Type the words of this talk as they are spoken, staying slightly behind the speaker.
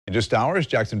In just hours,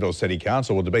 Jacksonville City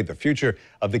Council will debate the future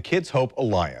of the Kids Hope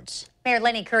Alliance. Mayor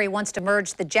Lenny Curry wants to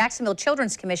merge the Jacksonville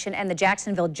Children's Commission and the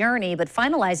Jacksonville Journey, but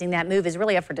finalizing that move is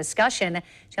really up for discussion.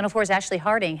 Channel 4's Ashley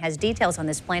Harding has details on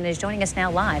this plan and is joining us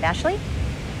now live. Ashley?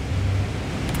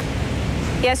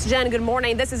 Yes, Jen, good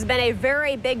morning. This has been a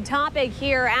very big topic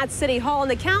here at City Hall,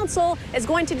 and the council is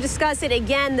going to discuss it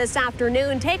again this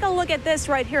afternoon. Take a look at this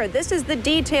right here. This is the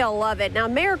detail of it. Now,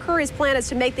 Mayor Curry's plan is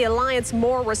to make the alliance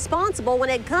more responsible when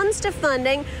it comes to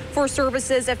funding for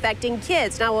services affecting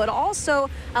kids. Now, it would also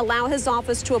allow his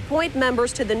office to appoint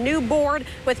members to the new board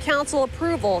with council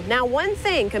approval. Now, one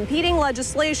thing, competing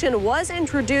legislation was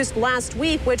introduced last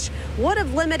week, which would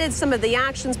have limited some of the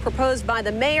actions proposed by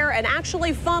the mayor and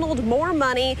actually funneled more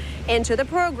money into the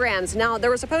programs. Now,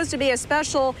 there was supposed to be a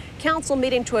special council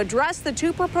meeting to address the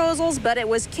two proposals, but it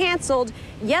was canceled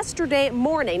yesterday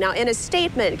morning. Now, in a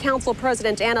statement, Council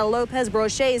President Anna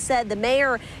Lopez-Brochet said the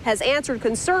mayor has answered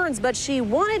concerns, but she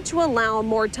wanted to allow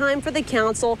more time for the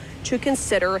council to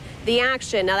consider the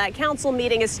action. Now, that council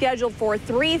meeting is scheduled for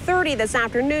 3:30 this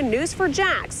afternoon. News for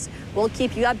Jax. We'll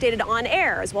keep you updated on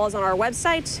air as well as on our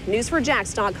website,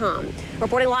 newsforjax.com.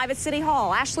 Reporting live at City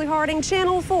Hall, Ashley Harding,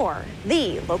 Channel 4,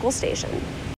 the local station.